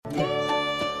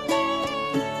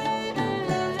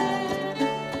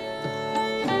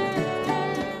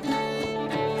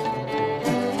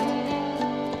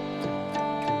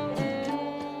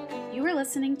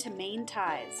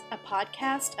Ties, a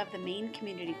podcast of the Maine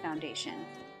Community Foundation.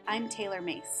 I'm Taylor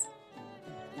Mace.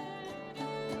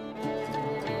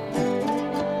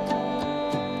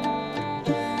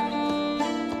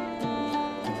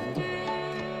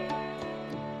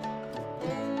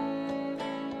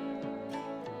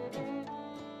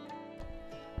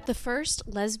 The first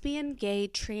lesbian, gay,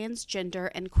 transgender,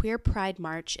 and queer pride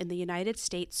march in the United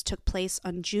States took place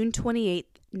on June 28,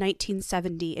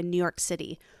 1970 in New York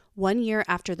City, 1 year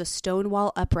after the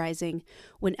Stonewall Uprising,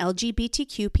 when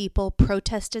LGBTQ people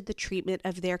protested the treatment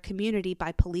of their community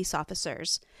by police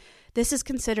officers. This is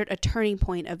considered a turning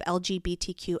point of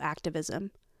LGBTQ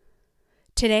activism.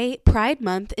 Today, Pride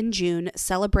Month in June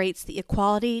celebrates the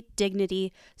equality,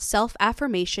 dignity,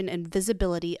 self-affirmation, and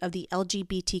visibility of the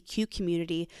LGBTQ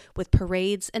community with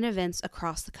parades and events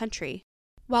across the country.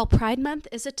 While Pride Month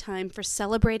is a time for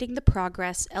celebrating the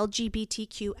progress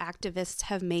LGBTQ activists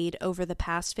have made over the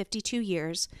past 52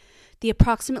 years, the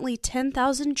approximately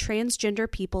 10,000 transgender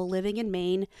people living in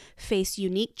Maine face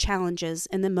unique challenges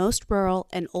in the most rural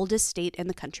and oldest state in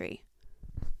the country.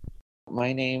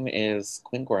 My name is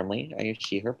Quinn Gormley. I use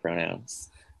she, her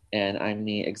pronouns, and I'm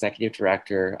the executive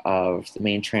director of the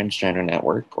Maine Transgender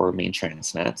Network, or Maine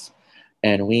TransNet.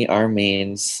 And we are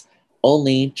Maine's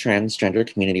only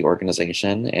transgender community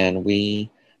organization, and we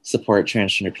support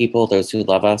transgender people, those who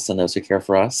love us and those who care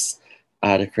for us,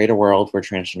 to create a world where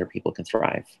transgender people can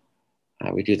thrive.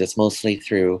 We do this mostly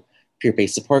through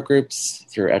peer-based support groups,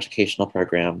 through educational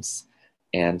programs,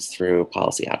 and through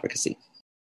policy advocacy.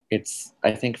 It's,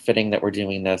 I think, fitting that we're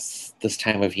doing this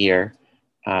time of year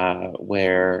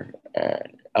where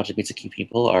LGBTQ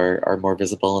people are more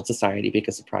visible in society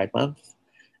because of Pride Month.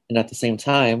 And at the same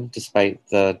time, despite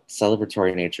the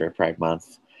celebratory nature of Pride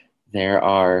Month, there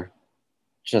are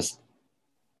just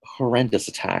horrendous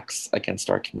attacks against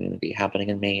our community happening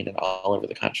in Maine and all over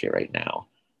the country right now.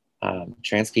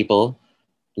 Trans people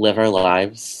live our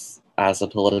lives as a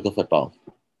political football.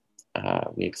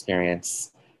 We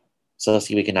experience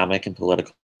socioeconomic and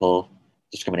political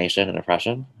discrimination and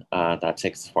oppression that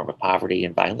takes the form of poverty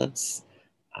and violence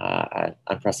at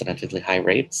unprecedentedly high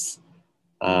rates,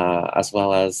 as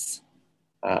well as,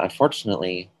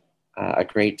 unfortunately, a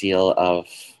great deal of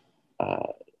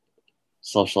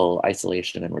social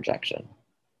isolation and rejection.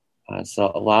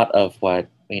 So a lot of what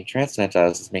Maine TransNet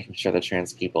does is making sure that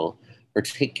trans people,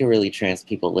 particularly trans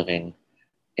people living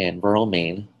in rural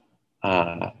Maine,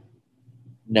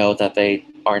 know that they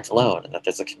aren't alone and that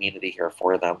there's a community here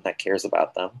for them that cares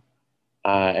about them,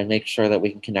 and make sure that we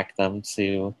can connect them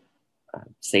to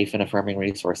safe and affirming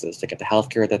resources to get the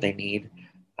healthcare that they need,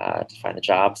 to find the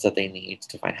jobs that they need,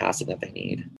 to find housing that they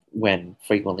need, when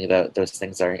frequently those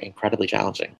things are incredibly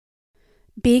challenging.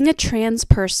 Being a trans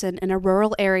person in a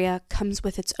rural area comes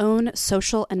with its own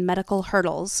social and medical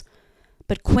hurdles,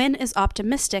 but Quinn is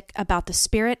optimistic about the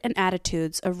spirit and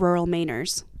attitudes of rural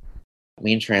Mainers.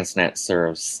 Maine TransNet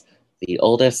serves the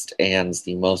oldest and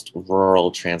the most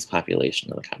rural trans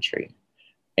population in the country.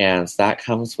 And that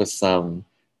comes with some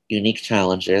unique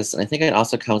challenges. And I think it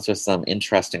also comes with some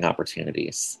interesting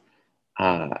opportunities.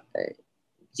 I'm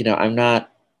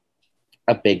not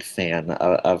a big fan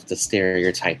of the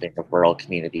stereotyping of rural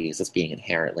communities as being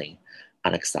inherently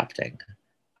unaccepting.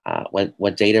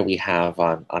 What data we have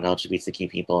on LGBTQ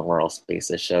people in rural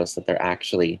spaces shows that they're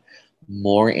actually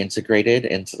more integrated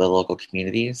into the local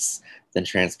communities than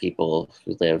trans people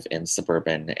who live in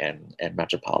suburban and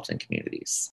metropolitan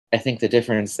communities. I think the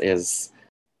difference is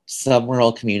some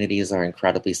rural communities are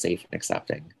incredibly safe and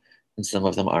accepting, and some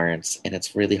of them aren't, and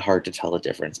it's really hard to tell the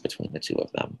difference between the two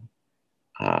of them.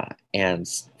 And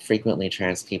frequently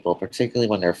trans people, particularly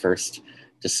when they're first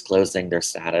disclosing their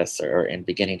status or in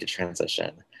beginning to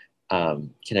transition,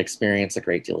 can experience a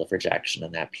great deal of rejection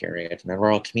in that period. And in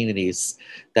rural communities,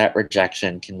 that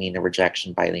rejection can mean a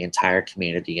rejection by the entire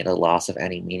community and a loss of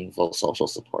any meaningful social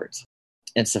support.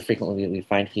 And so frequently we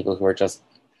find people who are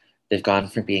they've gone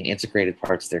from being integrated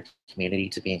parts of their community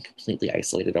to being completely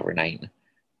isolated overnight.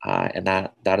 And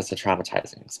that is a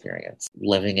traumatizing experience.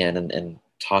 Living in and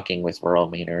talking with rural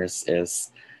Mainers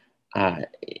is,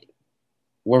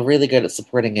 we're really good at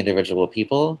supporting individual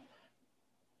people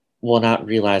while not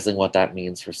realizing what that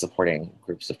means for supporting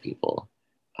groups of people.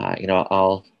 I've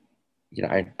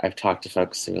talked to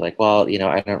folks who are like, well,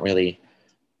 I don't really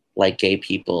like gay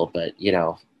people, but,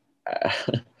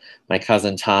 my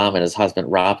cousin Tom and his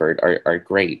husband Robert are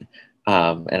great.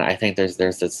 And I think there's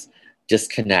this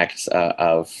disconnect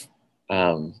of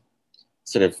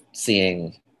sort of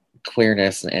seeing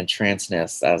queerness and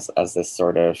transness as this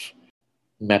sort of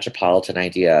metropolitan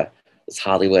idea, this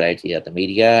Hollywood idea, the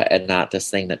media, and not this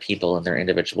thing that people in their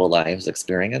individual lives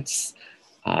experience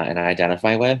and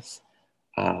identify with.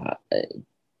 uh,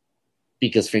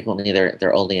 because frequently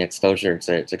their only exposure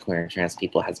to queer and trans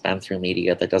people has been through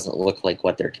media that doesn't look like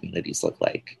what their communities look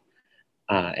like.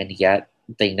 And yet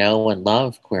they know and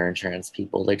love queer and trans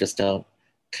people. They just don't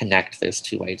connect those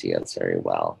two ideas very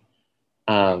well.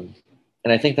 Um,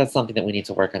 and I think that's something that we need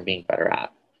to work on being better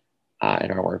at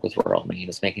in our work with rural Maine,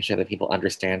 is making sure that people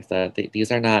understand that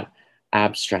these are not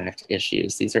abstract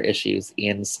issues. These are issues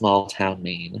in small town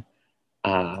Maine,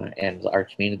 and our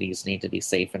communities need to be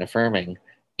safe and affirming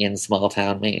in small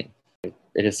town Maine.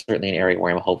 It is certainly an area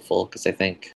where I'm hopeful, because I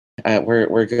think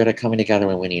we're good at coming together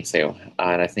when we need to.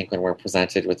 And I think when we're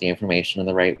presented with the information in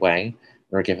the right way,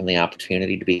 we're given the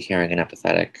opportunity to be caring and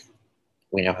empathetic,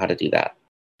 we know how to do that.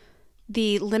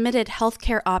 The limited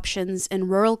healthcare options in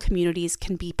rural communities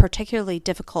can be particularly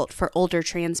difficult for older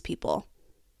trans people.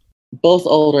 Both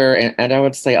older and I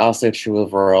would say also true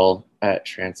of rural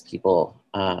trans people.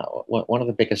 One of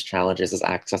the biggest challenges is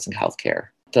accessing healthcare.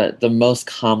 The most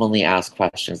commonly asked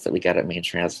questions that we get at Maine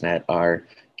Transnet are,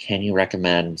 can you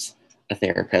recommend a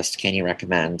therapist? Can you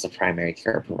recommend a primary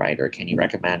care provider? Can you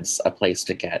recommend a place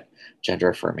to get gender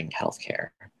affirming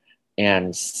healthcare?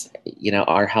 And,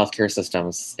 our healthcare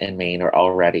systems in Maine are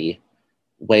already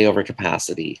way over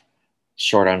capacity,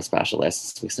 short on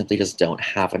specialists. We simply just don't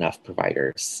have enough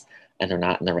providers, and they're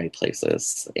not in the right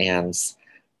places. And,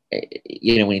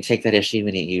 when you take that issue,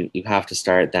 and you have to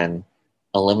start then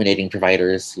eliminating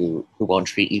providers who won't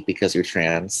treat you because you're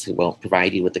trans, who won't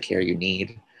provide you with the care you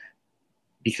need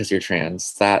because you're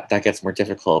trans, that gets more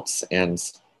difficult. And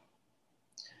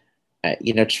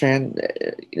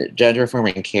gender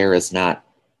affirming care is not,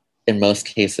 in most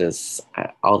cases,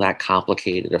 all that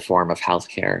complicated a form of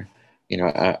healthcare.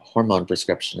 A hormone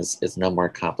prescription is no more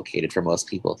complicated for most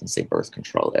people than, say, birth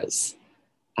control is.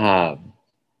 And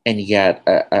yet,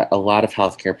 a lot of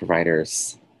healthcare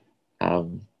providers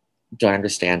don't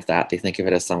understand that. They think of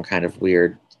it as some kind of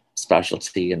weird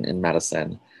specialty in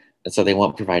medicine. And so they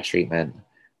won't provide treatment,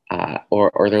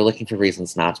 or they're looking for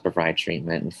reasons not to provide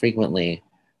treatment. And frequently,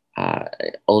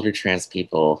 older trans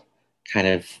people kind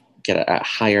of get a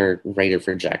higher rate of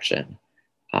rejection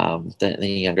than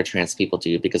younger trans people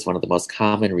do, because one of the most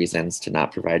common reasons to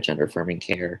not provide gender affirming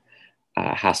care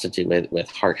has to do with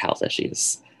heart health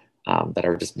issues that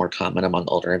are just more common among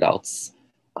older adults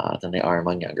than they are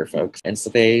among younger folks. And so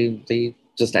they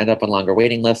just end up on longer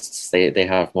waiting lists. They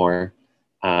have more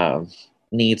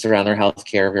needs around their health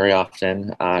care very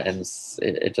often, and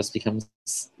it just becomes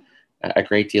a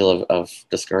great deal of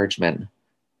discouragement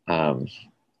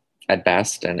at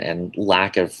best, and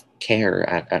lack of care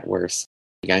at worst.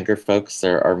 Younger folks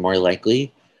are more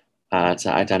likely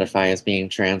to identify as being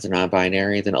trans or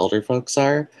non-binary than older folks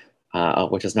are,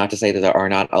 which is not to say that there are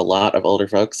not a lot of older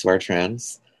folks who are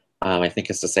trans. I think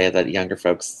it's to say that younger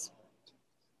folks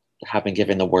have been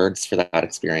given the words for that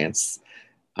experience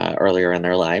earlier in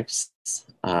their lives,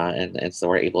 and so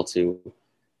we're able to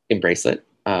embrace it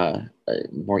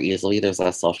more easily. There's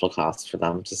less social cost for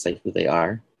them to say who they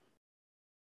are.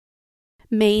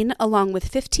 Maine, along with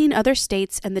 15 other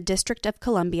states and the District of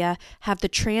Columbia, have the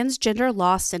Transgender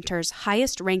Law Center's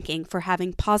highest ranking for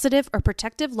having positive or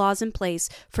protective laws in place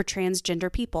for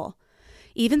transgender people.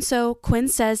 Even so, Quinn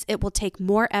says it will take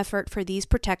more effort for these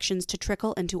protections to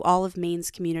trickle into all of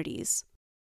Maine's communities.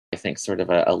 I think sort of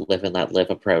a live and let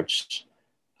live approach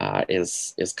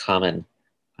is common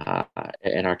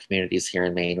in our communities here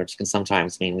in Maine, which can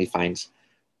sometimes mean we find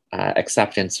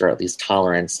acceptance or at least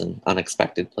tolerance in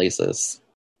unexpected places.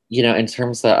 In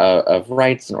terms of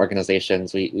rights and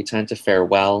organizations, we tend to fare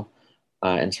well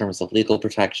in terms of legal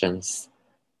protections.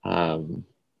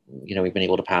 We've been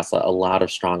able to pass a lot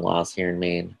of strong laws here in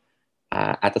Maine.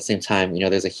 At the same time,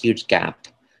 there's a huge gap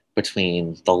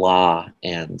between the law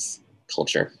and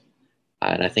culture.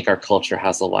 And I think our culture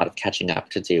has a lot of catching up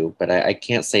to do, but I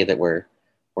can't say that we're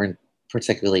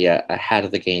particularly ahead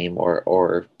of the game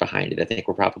or behind it. I think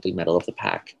we're probably middle of the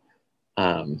pack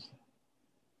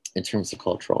in terms of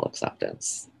cultural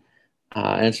acceptance.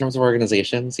 And in terms of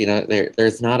organizations,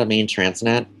 there's not a Maine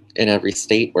Transnet in every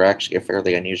state. We're actually a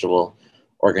fairly unusual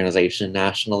organization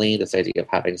nationally. This idea of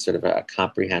having sort of a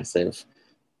comprehensive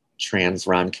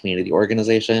trans-run community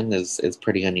organization is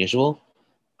pretty unusual.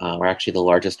 We're actually the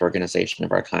largest organization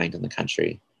of our kind in the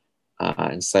country.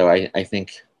 And so I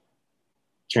think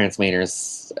trans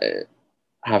Mainers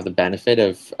have the benefit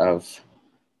of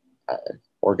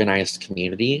organized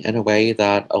community in a way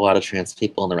that a lot of trans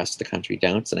people in the rest of the country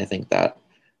don't. And I think that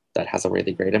has a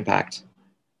really great impact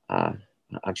on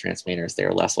trans Mainers.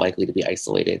 They're less likely to be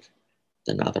isolated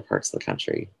than other parts of the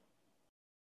country.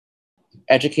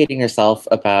 Educating yourself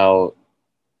about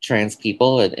trans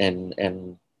people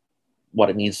and what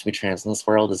it means to be trans in this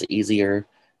world is easier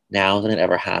now than it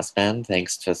ever has been,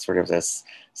 thanks to sort of this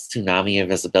tsunami of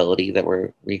visibility that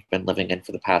we've been living in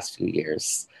for the past few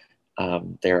years.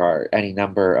 There are any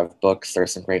number of books. There are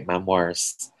some great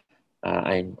memoirs.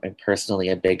 I'm personally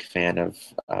a big fan of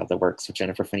the works of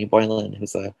Jennifer Finney Boylan,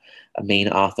 who's a Maine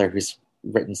author who's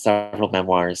written several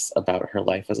memoirs about her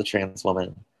life as a trans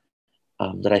woman,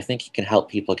 that I think can help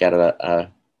people get an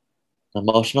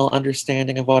emotional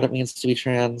understanding of what it means to be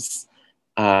trans.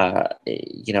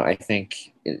 I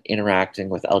think interacting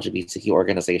with LGBTQ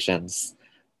organizations,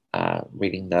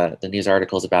 reading the news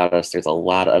articles about us, there's a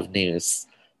lot of news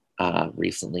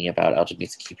recently about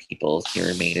LGBTQ people here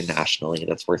in Maine and nationally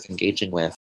that's worth engaging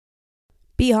with.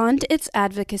 Beyond its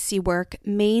advocacy work,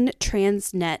 Maine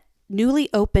Transnet newly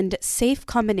opened Safe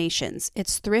Combinations,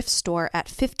 its thrift store at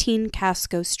 15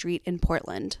 Casco Street in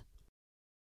Portland.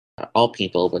 All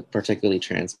people, but particularly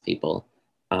trans people,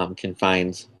 can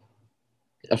find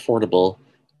affordable,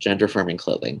 gender-affirming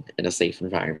clothing in a safe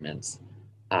environment.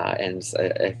 And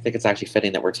I think it's actually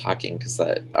fitting that we're talking, because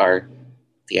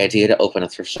the idea to open a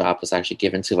thrift shop was actually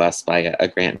given to us by a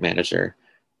grant manager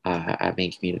at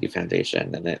Maine Community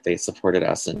Foundation, and that they supported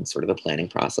us in sort of the planning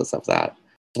process of that.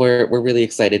 We're really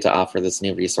excited to offer this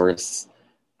new resource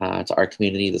to our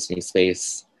community, this new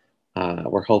space.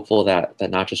 We're hopeful that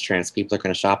not just trans people are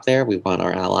going to shop there. We want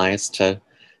our allies to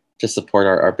support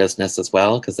our business as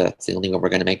well, because that's the only way we're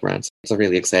going to make rent. It's a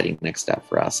really exciting next step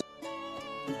for us.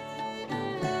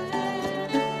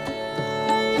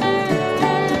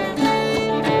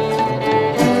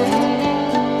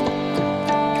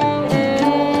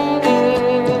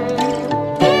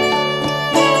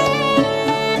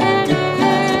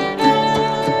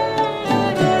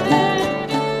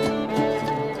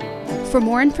 For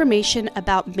more information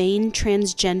about Maine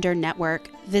Transgender Network,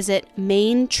 visit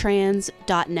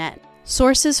mainetrans.net.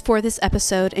 Sources for this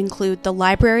episode include the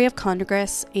Library of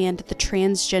Congress and the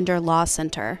Transgender Law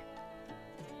Center.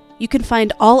 You can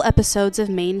find all episodes of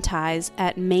Maine Ties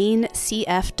at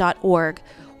mainecf.org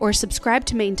or subscribe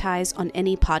to Maine Ties on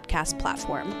any podcast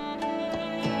platform.